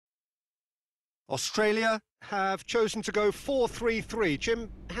Australia have chosen to go 4-3-3. Jim,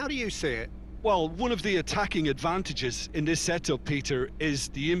 how do you see it? Well, one of the attacking advantages in this setup, Peter, is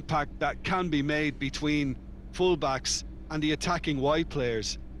the impact that can be made between fullbacks and the attacking wide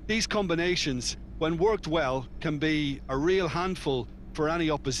players. These combinations, when worked well, can be a real handful for any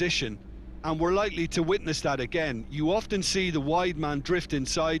opposition, and we're likely to witness that again. You often see the wide man drift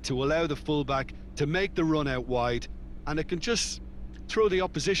inside to allow the fullback to make the run out wide, and it can just throw the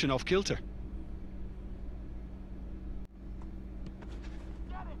opposition off kilter.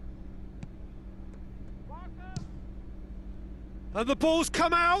 And the ball's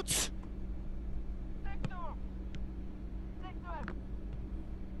come out!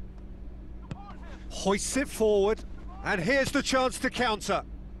 Hoists it forward, and here's the chance to counter.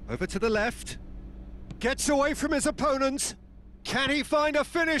 Over to the left. Gets away from his opponent. Can he find a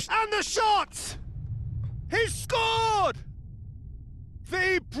finish? And the shot! He's scored!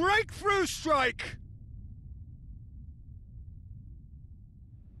 The breakthrough strike!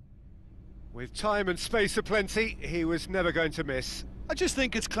 With time and space aplenty, he was never going to miss. I just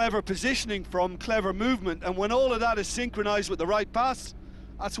think it's clever positioning from clever movement, and when all of that is synchronised with the right pass,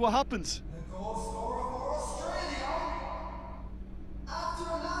 that's what happens. The goal scorer for Australia after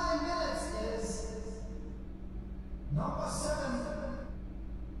 9 minutes is number 7.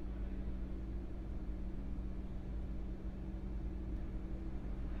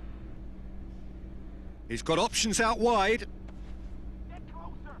 He's got options out wide.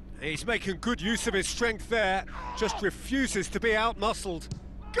 He's making good use of his strength there, just refuses to be out-muscled.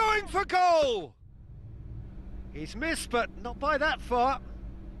 Going for goal! He's missed, but not by that far.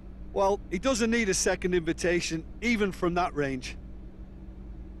 Well, he doesn't need a second invitation, even from that range.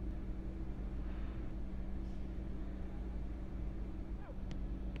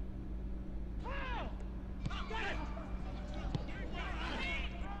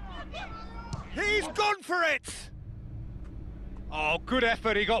 He's gone for it! Oh, good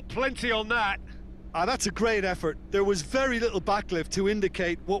effort, he got plenty on that. That's a great effort. There was very little backlift to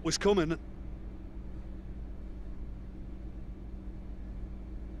indicate what was coming.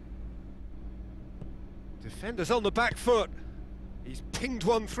 Defender's on the back foot. He's pinged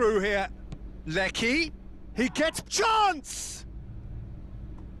one through here. Lecky, he gets chance!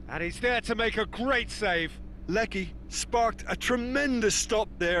 And he's there to make a great save. Lecky sparked a tremendous stop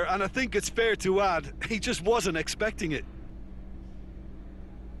there, and I think it's fair to add, he just wasn't expecting it.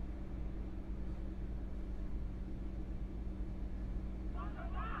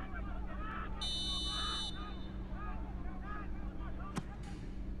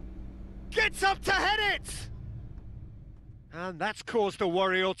 Gets up to head it! And that's caused a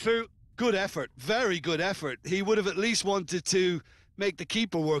worry or two. Good effort, very good effort. He would have at least wanted to make the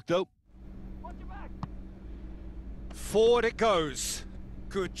keeper work, though. Forward it goes.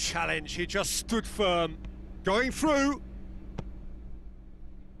 Good challenge, he just stood firm. Going through.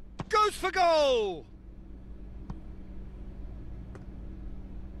 Goes for goal!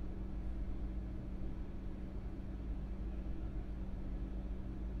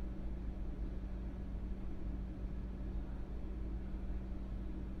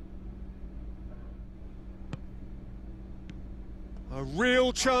 A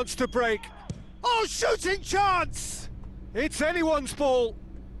real chance to break. Oh, shooting chance! It's anyone's ball.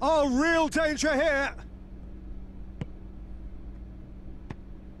 Oh, real danger here.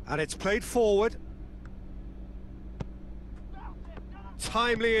 And it's played forward.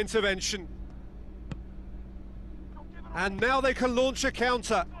 Timely intervention. And now they can launch a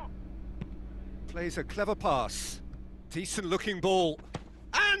counter. Plays a clever pass. Decent looking ball.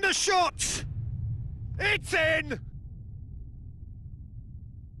 And a shot! It's in!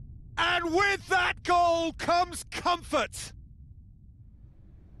 And with that goal comes comfort.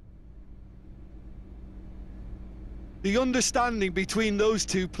 The understanding between those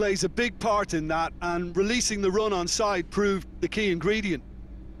two plays a big part in that, and releasing the run on side proved the key ingredient.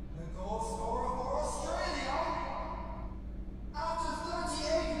 The goal scorer for Australia after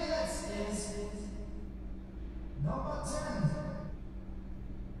 38 minutes is number 10.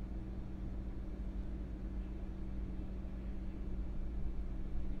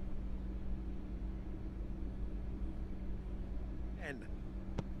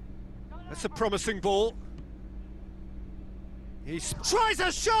 That's a promising ball. He tries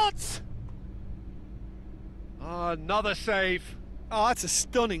a shot! Oh, another save. Oh, that's a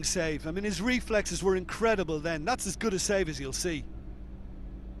stunning save. I mean, his reflexes were incredible then. That's as good a save as you'll see.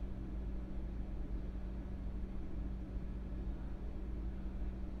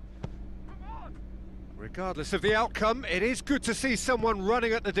 Regardless of the outcome, it is good to see someone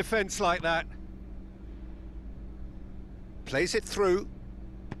running at the defence like that. Plays it through.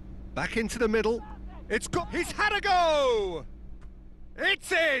 Back into the middle. He's had a go!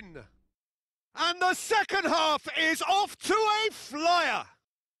 It's in! And the second half is off to a flyer!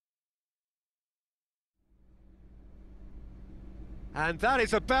 And that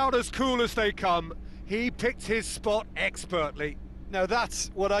is about as cool as they come. He picked his spot expertly. Now that's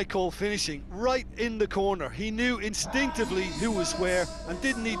what I call finishing, right in the corner. He knew instinctively who was where and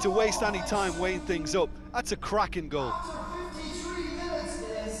didn't need to waste any time weighing things up. That's a cracking goal. After 53 minutes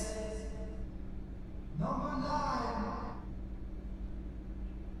is number 9.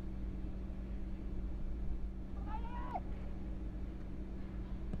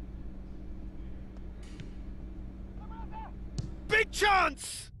 Big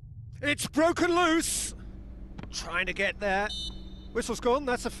chance! It's broken loose. Trying to get there. Whistle's gone,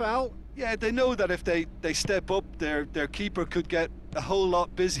 that's a foul. Yeah, they know that if they step up, their keeper could get a whole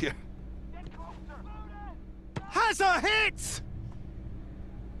lot busier. Has a hit!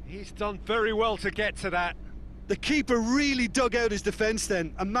 He's done very well to get to that. The keeper really dug out his defence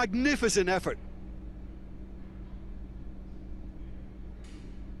then. A magnificent effort.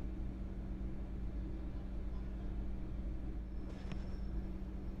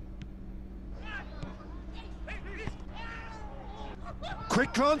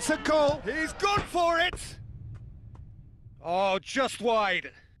 Quick glance at goal. He's gone for it. Oh, just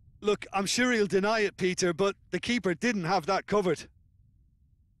wide. Look, I'm sure he'll deny it, Peter, but the keeper didn't have that covered.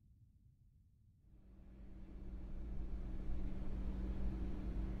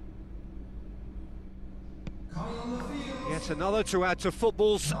 Coming on the field. Yet another to add to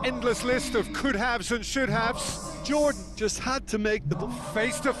football's endless list of could-haves and should-haves. Jordan just had to make the...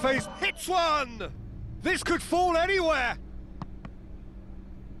 Face-to-face, hits one! This could fall anywhere.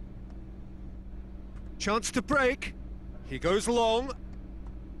 Chance to break. He goes long.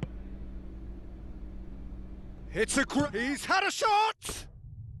 Hits he's had a shot!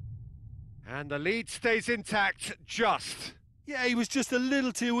 And the lead stays intact, just. Yeah, he was just a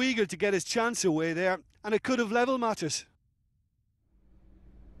little too eager to get his chance away there, and it could have level matters.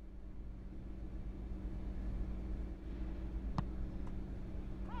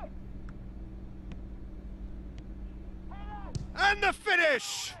 And the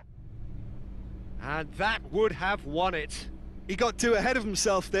finish! And that would have won it. He got too ahead of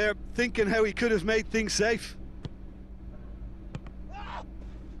himself there, thinking how he could have made things safe.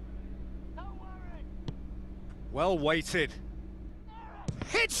 Well weighted.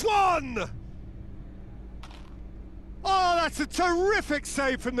 Hits one! Oh, that's a terrific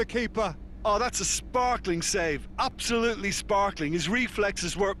save from the keeper. Oh, that's a sparkling save. Absolutely sparkling. His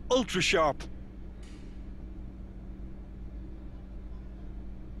reflexes were ultra sharp.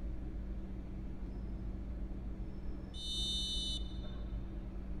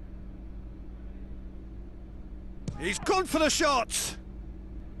 He's gone for the shot.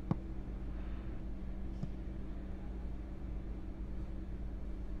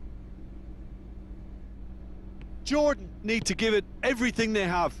 Jordan need to give it everything they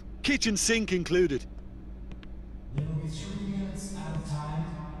have, kitchen sink included. There will be 3 minutes at a time.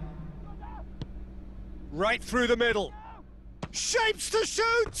 Right through the middle. Shapes to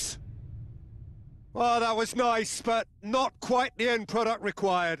shoot! Well, that was nice, but not quite the end product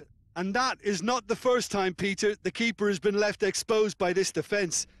required. And that is not the first time, Peter, the keeper has been left exposed by this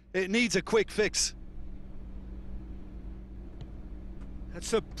defence. It needs a quick fix.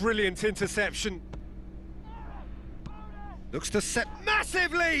 That's a brilliant interception. Looks to set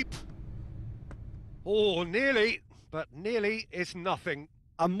massive leap! Oh, nearly, but nearly is nothing.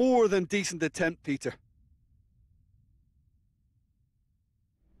 A more than decent attempt, Peter.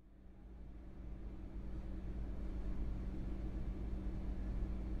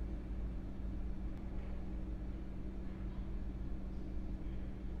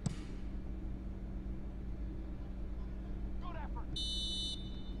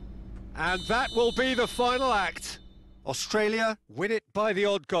 And that will be the final act. Australia win it by the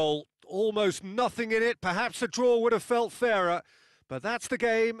odd goal. Almost nothing in it. Perhaps a draw would have felt fairer. But that's the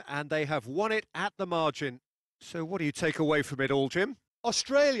game, and they have won it at the margin. So what do you take away from it all, Jim?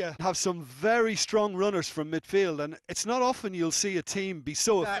 Australia have some very strong runners from midfield, and it's not often you'll see a team be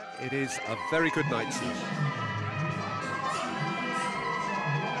so... It is a very good night to you.